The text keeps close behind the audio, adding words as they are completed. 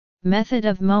Method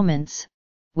of moments,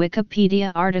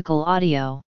 Wikipedia article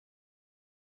audio.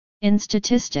 In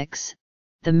statistics,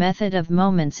 the method of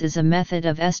moments is a method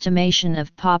of estimation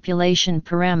of population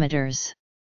parameters.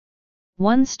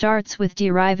 One starts with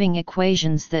deriving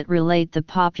equations that relate the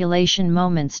population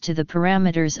moments to the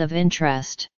parameters of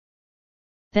interest.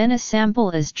 Then a sample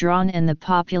is drawn and the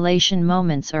population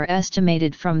moments are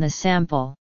estimated from the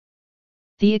sample.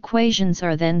 The equations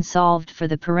are then solved for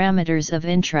the parameters of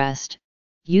interest,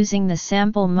 using the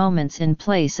sample moments in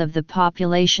place of the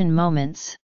population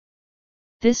moments.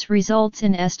 This results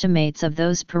in estimates of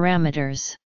those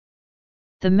parameters.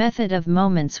 The method of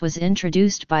moments was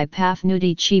introduced by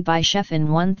Pafnuty Chebyshev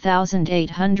in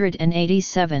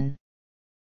 1887.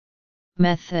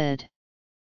 Method.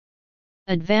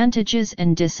 Advantages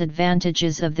and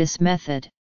disadvantages of this method.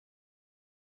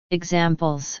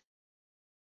 Examples.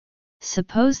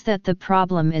 Suppose that the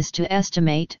problem is to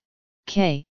estimate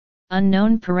k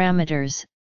unknown parameters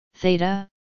theta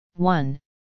 1,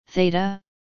 theta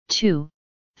 2,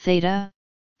 theta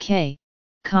k,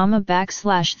 theta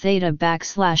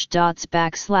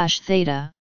theta,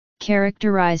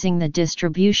 characterizing the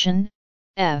distribution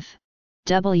f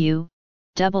w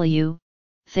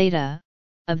theta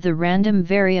of the random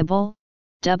variable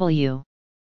w.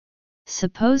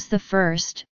 Suppose the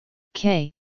first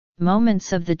k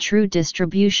moments of the true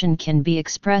distribution can be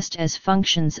expressed as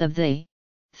functions of the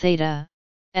theta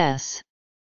s.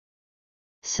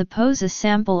 Suppose a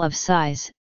sample of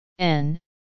size n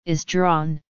is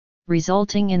drawn,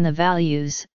 resulting in the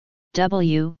values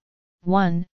w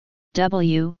 1,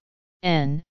 w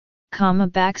n,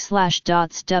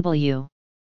 w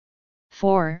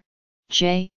 4,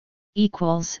 j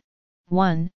equals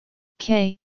 1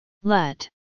 k. Let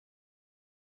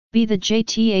be the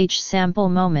jth sample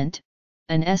moment,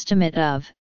 an estimate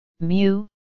of mu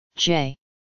j.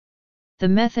 The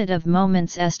method of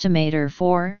moments estimator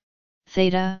for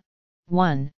theta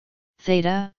 1,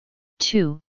 theta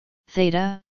 2,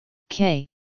 theta k,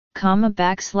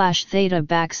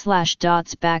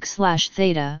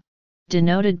 theta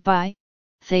denoted by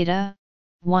theta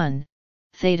 1,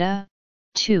 theta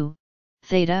 2,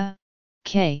 theta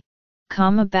k,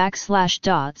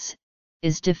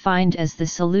 is defined as the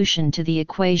solution to the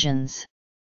equations.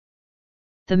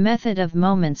 The method of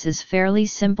moments is fairly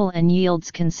simple and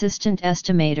yields consistent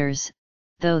estimators,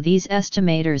 though these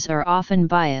estimators are often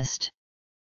biased.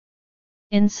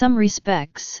 In some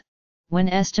respects, when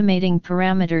estimating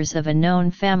parameters of a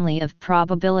known family of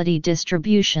probability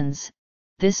distributions,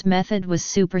 this method was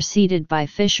superseded by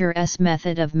Fisher's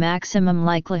method of maximum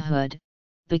likelihood,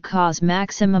 because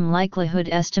maximum likelihood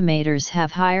estimators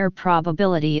have higher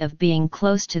probability of being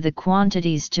close to the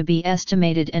quantities to be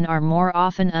estimated and are more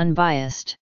often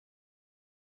unbiased.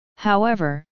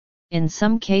 However, in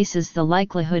some cases the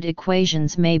likelihood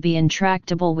equations may be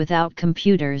intractable without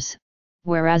computers,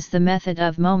 whereas the method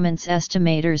of moments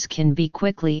estimators can be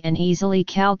quickly and easily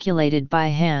calculated by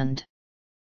hand.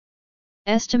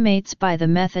 Estimates by the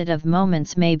method of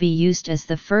moments may be used as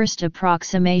the first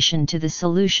approximation to the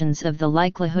solutions of the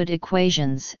likelihood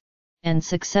equations, and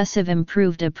successive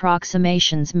improved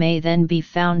approximations may then be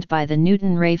found by the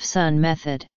Newton-Raphson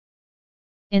method.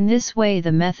 In this way,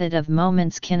 the method of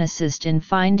moments can assist in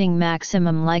finding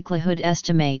maximum likelihood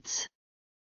estimates.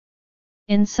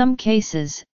 In some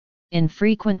cases,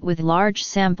 infrequent with large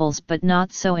samples but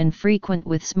not so infrequent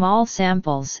with small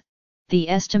samples, the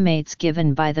estimates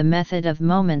given by the method of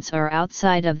moments are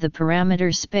outside of the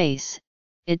parameter space.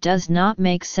 It does not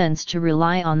make sense to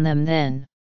rely on them then.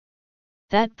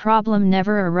 That problem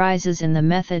never arises in the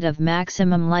method of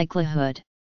maximum likelihood.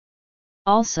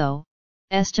 Also,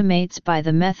 estimates by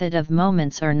the method of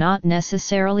moments are not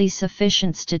necessarily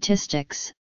sufficient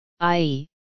statistics, i.e.,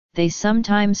 they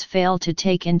sometimes fail to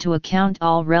take into account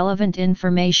all relevant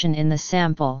information in the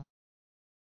sample.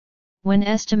 When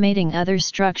estimating other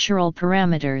structural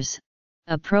parameters,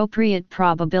 appropriate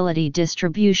probability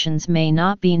distributions may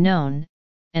not be known,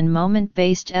 and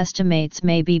moment-based estimates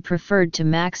may be preferred to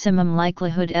maximum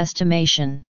likelihood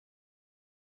estimation.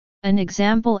 An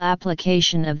example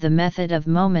application of the method of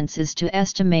moments is to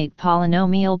estimate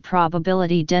polynomial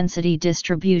probability density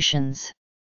distributions.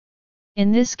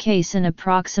 In this case, an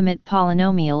approximate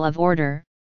polynomial of order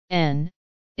n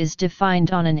is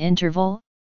defined on an interval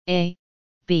a,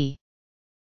 b.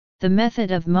 The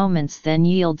method of moments then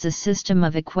yields a system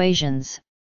of equations,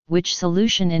 which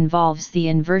solution involves the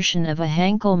inversion of a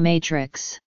Hankel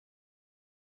matrix.